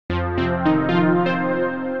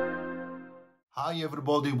Hi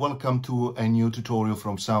everybody, welcome to a new tutorial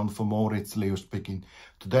from Sound for More. It's Leo speaking.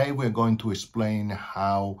 Today we're going to explain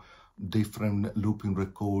how different looping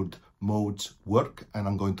record modes work, and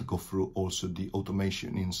I'm going to go through also the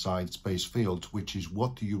automation inside Spacefields, which is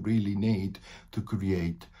what you really need to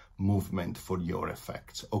create movement for your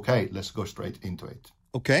effects. Okay, let's go straight into it.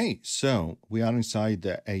 Okay, so we are inside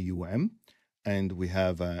the AUM. And we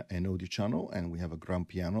have an audio channel, and we have a grand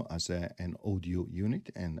piano as an audio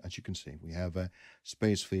unit. And as you can see, we have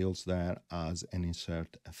Spacefields there as an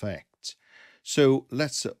insert effect. So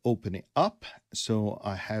let's open it up. So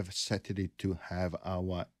I have set it to have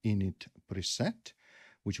our init preset,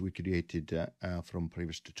 which we created from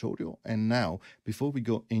previous tutorial. And now, before we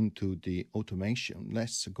go into the automation,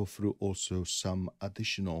 let's go through also some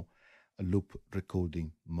additional loop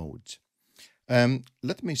recording modes.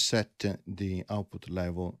 Let me set the output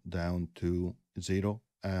level down to 0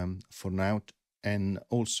 for now, and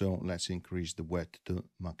also let's increase the width to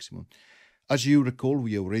maximum. As you recall,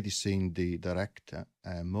 we already seen the direct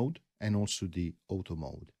mode and also the auto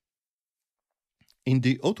mode. In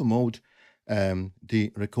the auto mode,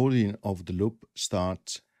 the recording of the loop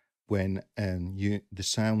starts when the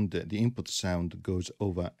input sound goes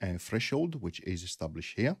over a threshold, which is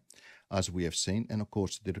established here, as we have seen, and of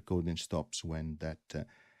course the recording stops when that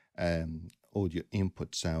audio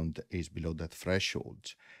input sound is below that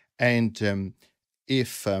threshold. And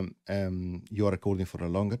if you are recording for a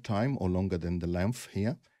longer time or longer than the length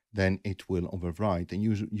here, then it will overwrite, and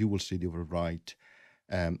you will see the overwrite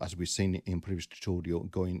as we've seen in previous tutorial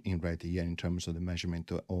going in red here in terms of the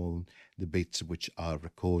measurement of all the bits which are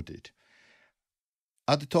recorded.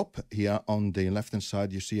 At the top here on the left hand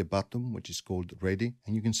side, you see a button which is called ready,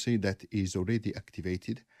 and you can see that is already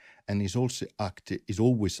activated and is also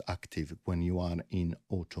always active when you are in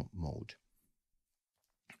auto mode.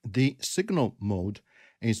 The signal mode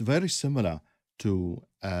is very similar to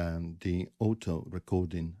the auto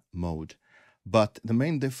recording mode, but the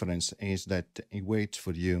main difference is that it waits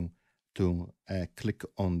for you to click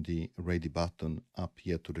on the ready button up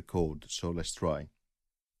here to record. So let's try.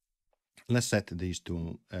 Let's set these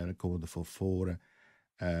to record for 4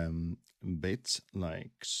 bits,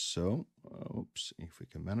 like so. Oops, if we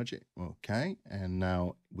can manage it. Okay, and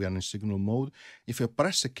now we are in signal mode. If you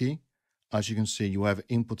press a key, as you can see, you have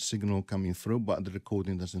input signal coming through, but the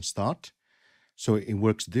recording doesn't start. So it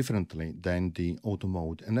works differently than the auto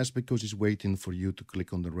mode, and that's because it's waiting for you to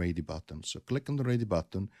click on the ready button. So click on the ready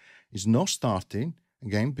button. It's not starting,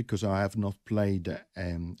 again, because I have not played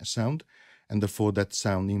a sound, and therefore that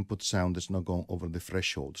input sound is not going over the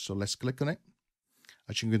threshold. So let's click on it.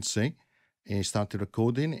 As you can see, it started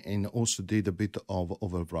recording and also did a bit of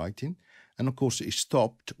overwriting. And of course, it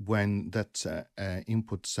stopped when that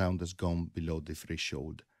input sound has gone below the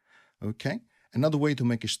threshold. Okay. Another way to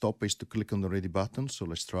make it stop is to click on the ready button. So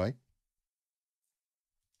let's try.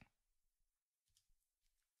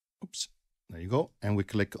 Oops, there you go. And we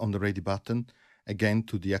click on the ready button again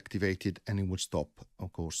to deactivate it, and it will stop,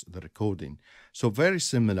 of course, the recording. So very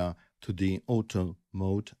similar to the auto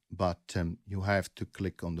mode, but you have to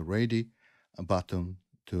click on the ready button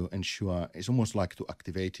to ensure, it's almost like to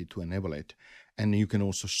activate it, to enable it. And you can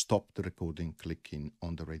also stop the recording clicking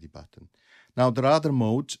on the ready button. Now, there are other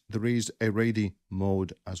modes. There is a ready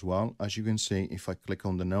mode as well. As you can see, if I click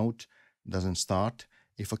on the note, it doesn't start.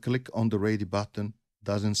 If I click on the ready button, it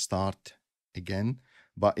doesn't start again.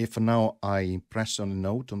 But if now I press on the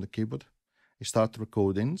note on the keyboard, it starts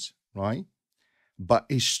recordings, right? But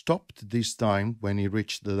it stopped this time when it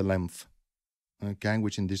reached the length, okay,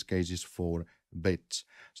 which in this case is 4 bits.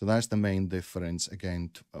 So that's the main difference,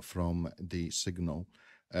 again, from the signal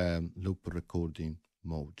loop recording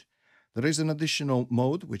mode. There is an additional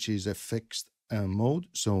mode, which is a fixed mode.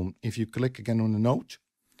 So if you click again on the note,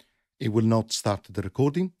 it will not start the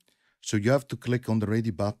recording. So you have to click on the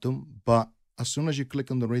ready button, but as soon as you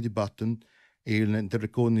click on the ready button, the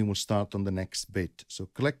recording will start on the next bit. So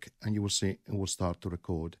click and you will see it will start to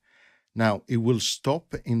record. Now, it will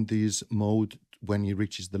stop in this mode when it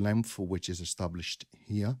reaches the length, which is established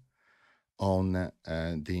here on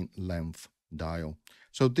the length dial.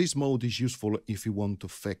 So this mode is useful if you want to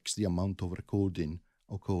fix the amount of recording,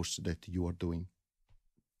 of course, that you are doing.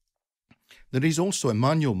 There is also a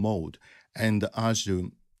manual mode, and as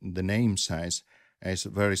the name says, it's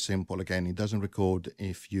very simple. Again, it doesn't record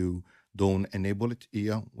if you don't enable it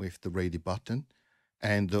here with the ready button.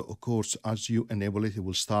 And of course, as you enable it, it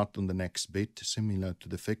will start on the next bit, similar to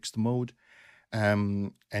the fixed mode.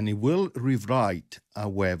 And it will rewrite,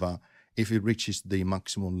 however, if it reaches the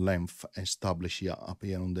maximum length established here up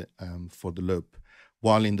here on the for the loop.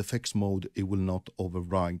 While in the fixed mode, it will not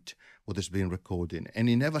overwrite what has been recorded. And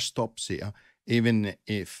it never stops here. Even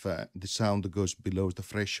if the sound goes below the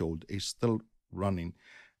threshold, it's still running.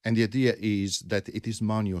 And the idea is that it is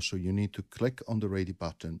manual, so you need to click on the ready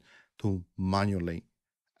button to manually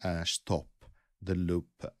stop the loop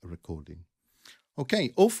recording.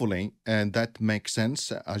 Okay, hopefully, and that makes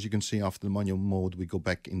sense. As you can see, after the manual mode, we go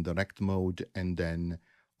back in direct mode and then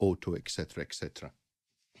auto, etc., etc.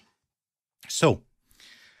 So,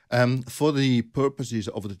 for the purposes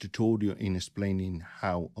of the tutorial in explaining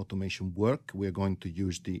how automation work, we're going to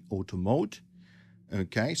use the auto mode.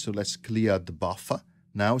 Okay, so let's clear the buffer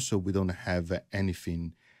now so we don't have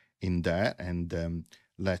anything in there, and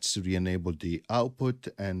let's re-enable the output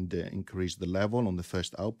and increase the level on the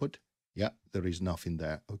first output. Yeah, there is nothing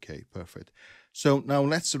there. Okay, perfect. So now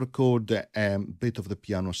let's record a bit of the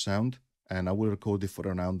piano sound, and I will record it for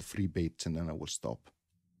around 3 beats and then I will stop.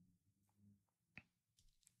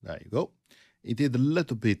 There you go. It did a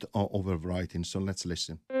little bit of overwriting, so let's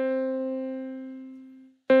listen.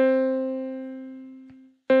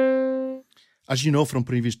 As you know from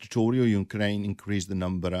previous tutorial, you can increase the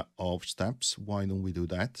number of steps. Why don't we do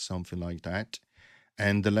that? Something like that.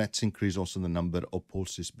 And let's increase also the number of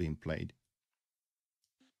pulses being played.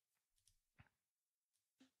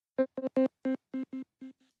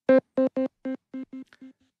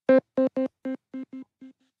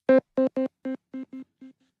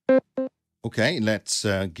 Okay, let's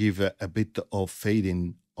give a bit of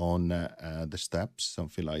fading on the steps,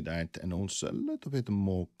 something like that, and also a little bit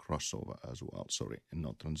more crossover as well. Sorry,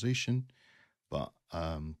 not transition, but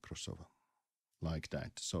crossover, like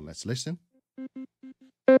that. So let's listen.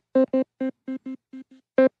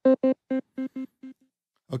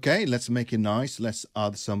 Okay, let's make it nice. Let's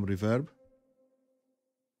add some reverb.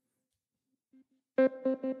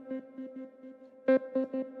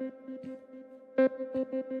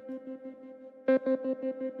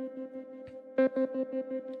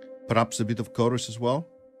 Perhaps a bit of chorus as well.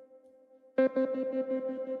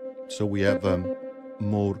 So we have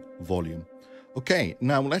more volume. Okay,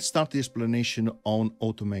 now let's start the explanation on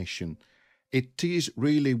automation. It is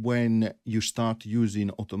really when you start using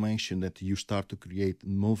automation that you start to create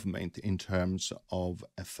movement in terms of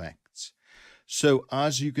effects. So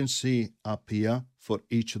as you can see up here, for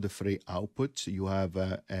each of the 3 outputs, you have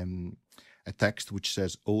a text which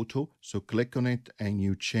says auto. So click on it and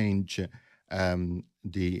you change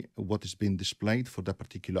what is being displayed for that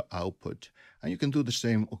particular output. And you can do the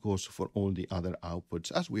same, of course, for all the other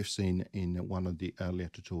outputs, as we've seen in one of the earlier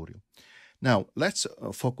tutorials. Now, let's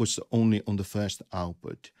focus only on the first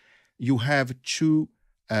output. You have 2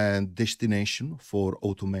 destinations for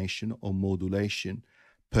automation or modulation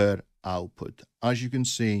per output. As you can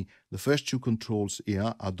see, the first 2 controls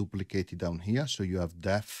here are duplicated down here. So you have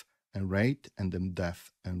depth and rate, and then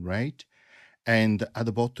depth and rate. And at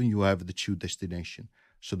the bottom, you have the 2 destination.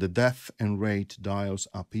 So the depth and rate dials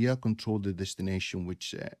up here control the destination,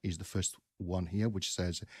 which is the first one here, which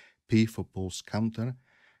says P for pulse counter.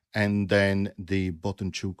 And then the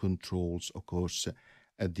bottom 2 controls, of course,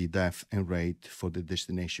 the depth and rate for the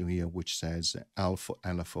destination here, which says L for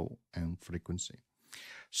LFO and frequency.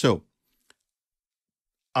 So,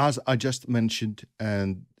 as I just mentioned,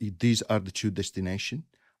 and these are the 2 destinations.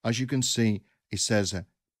 As you can see, it says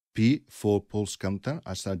P for pulse counter,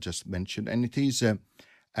 as I just mentioned, and it is a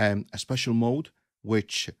special mode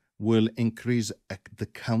which will increase the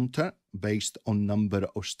counter based on number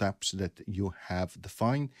of steps that you have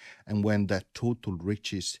defined, and when that total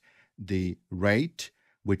reaches the rate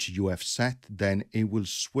which you have set, then it will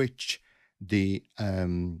switch the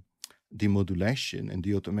modulation and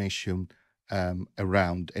the automation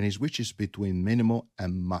around, and it switches between minimum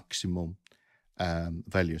and maximum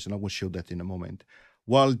values, and I will show that in a moment.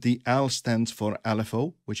 While the L stands for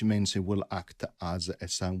LFO, which means it will act as a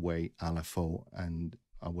sound wave LFO, and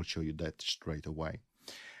I will show you that straight away.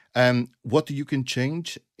 What you can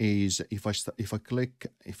change is if I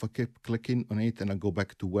keep clicking on it and I go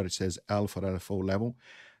back to where it says L for LFO level,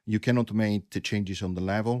 you can automate the changes on the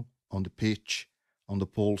level, on the pitch, on the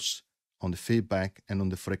pulse, on the feedback, and on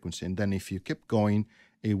the frequency. And then if you keep going,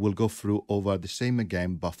 it will go through over the same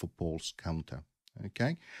again, but for pulse counter.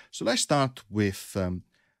 Okay, so let's start with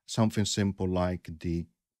something simple like the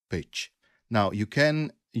pitch. Now you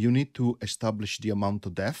need to establish the amount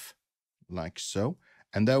of depth, like so,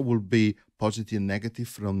 and that will be positive and negative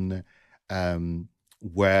from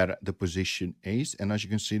where the position is. And as you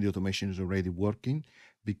can see, the automation is already working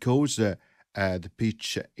because the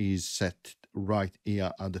pitch is set right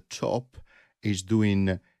here at the top, is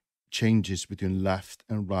doing changes between left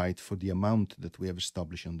and right for the amount that we have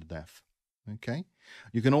established on the depth. Okay,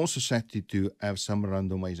 you can also set it to have some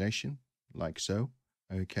randomization, like so.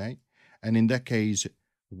 Okay, and in that case,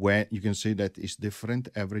 where you can see that it's different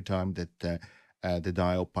every time that the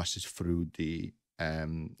dial passes through the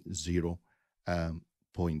 0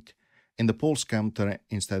 point. In the pulse counter,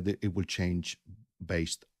 instead, it will change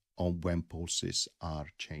based on when pulses are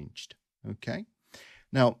changed. Okay.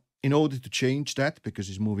 Now, in order to change that, because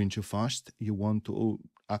it's moving too fast, you want to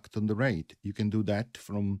act on the rate. You can do that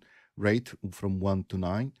from rate from 1 to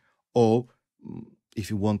 9, or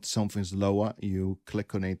if you want something slower, you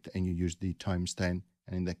click on it and you use the times 10,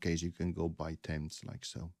 and in that case, you can go by tens like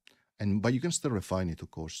so. But you can still refine it,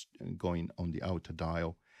 of course, going on the outer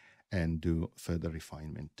dial and do further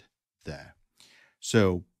refinement there.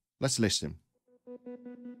 So let's listen.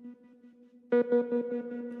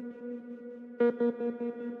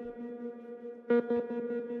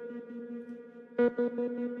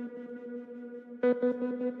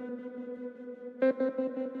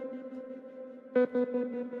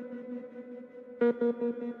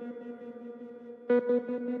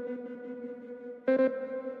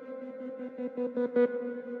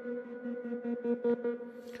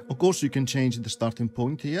 Of course, you can change the starting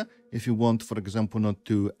point here if you want, for example, not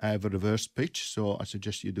to have a reverse pitch. So I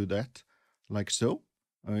suggest you do that like so.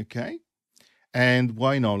 Okay. And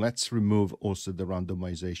why not? Let's remove also the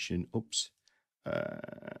randomization. Oops.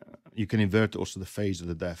 You can invert also the phase of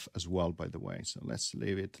the depth as well, by the way. So let's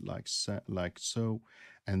leave it like so.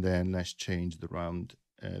 And then let's change the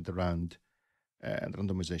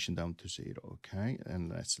randomization down to 0. Okay.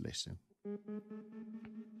 And let's listen.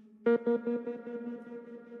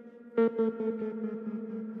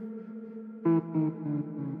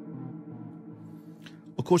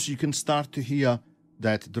 Of course, you can start to hear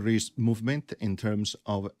that there is movement in terms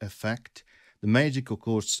of effect. The magic, of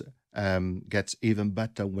course, gets even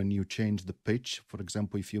better when you change the pitch. For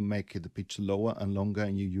example, if you make the pitch lower and longer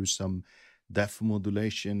and you use some depth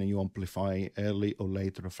modulation and you amplify early or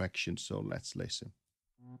late refraction. So let's listen.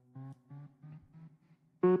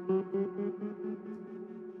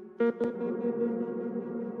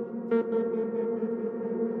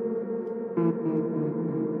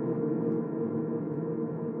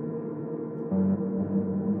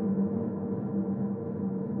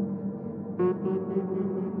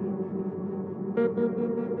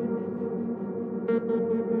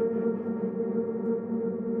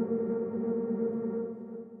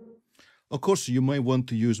 Of course, you may want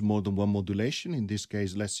to use more than one modulation. In this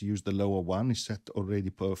case, let's use the lower one. It's set already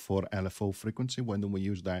for LFO frequency. Why don't we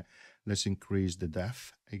use that? Let's increase the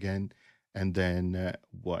depth again. And then,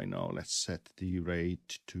 why not? Let's set the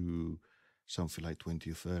rate to something like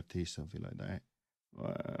 20 or 30, something like that.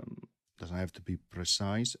 Doesn't have to be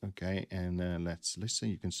precise. Okay, and let's listen.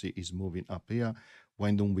 You can see it's moving up here.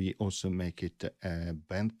 Why don't we also make it a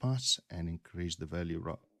band pass and increase the value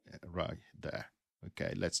right there?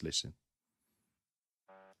 Okay, let's listen.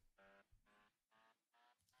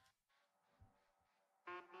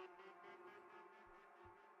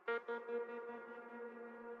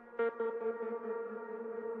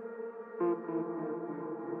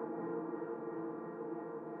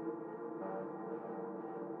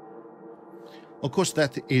 Of course,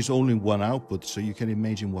 that is only one output, so you can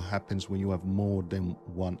imagine what happens when you have more than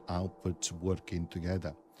one output working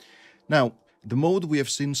together. Now, the mode we have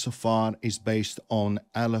seen so far is based on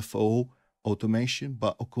LFO automation,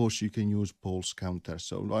 but of course you can use pulse counter.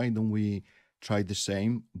 So why don't we try the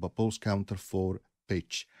same, but pulse counter for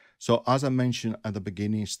pitch? So as I mentioned at the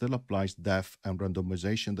beginning, it still applies depth and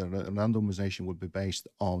randomization. The randomization will be based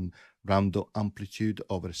on random amplitude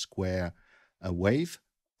over a square wave,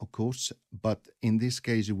 of course, but in this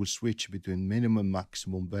case, it will switch between minimum and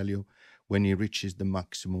maximum value when it reaches the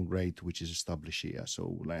maximum rate, which is established here.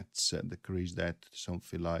 So let's decrease that to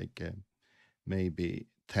something like maybe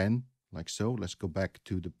 10, like so. Let's go back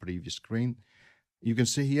to the previous screen. You can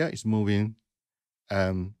see here it's moving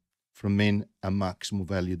from min and maximum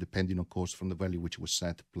value, depending, of course, from the value which was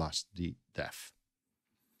set plus the depth.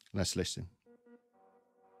 Let's listen.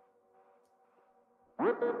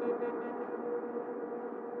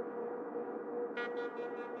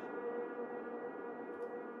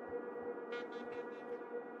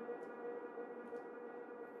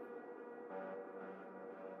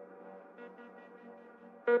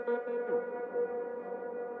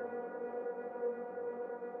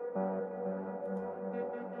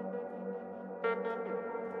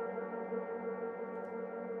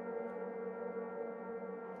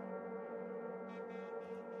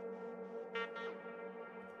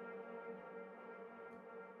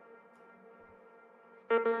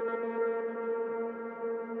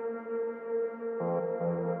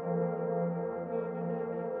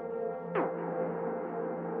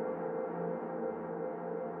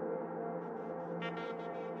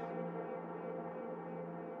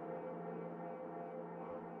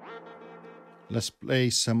 Let's play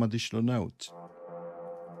some additional notes.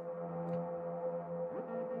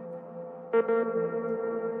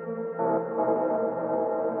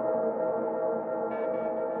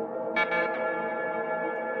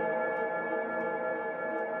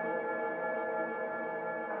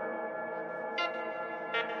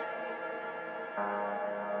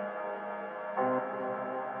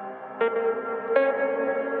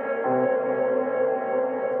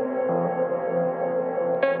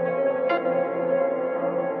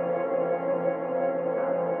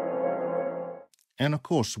 And of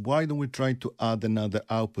course, why don't we try to add another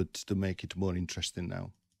output to make it more interesting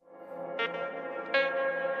now?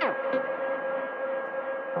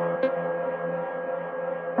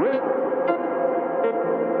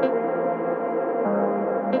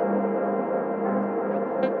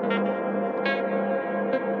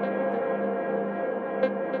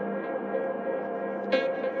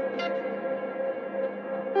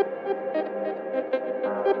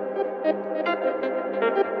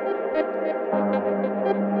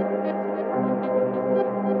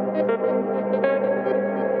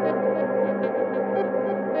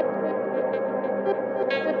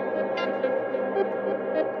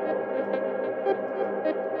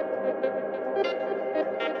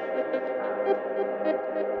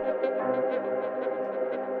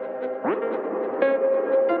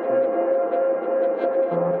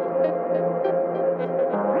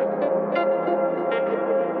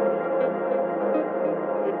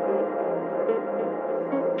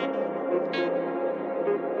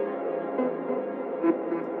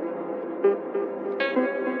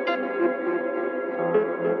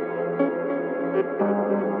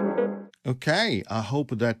 Okay, I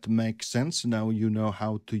hope that makes sense. Now you know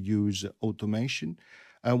how to use automation.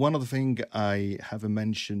 One of the things I haven't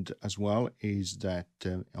mentioned as well is that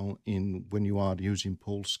when you are using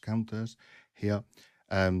pulse counters here,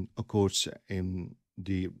 of course,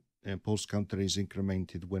 the pulse counter is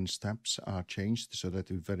incremented when steps are changed, so that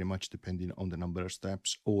is very much depending on the number of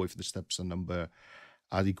steps, or if the steps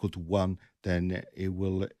are equal to 1, then it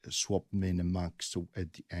will swap min and max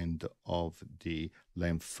at the end of the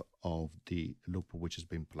length of the loop which has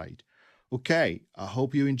been played. Okay, I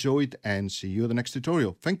hope you enjoyed and see you in the next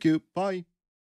tutorial. Thank you. Bye.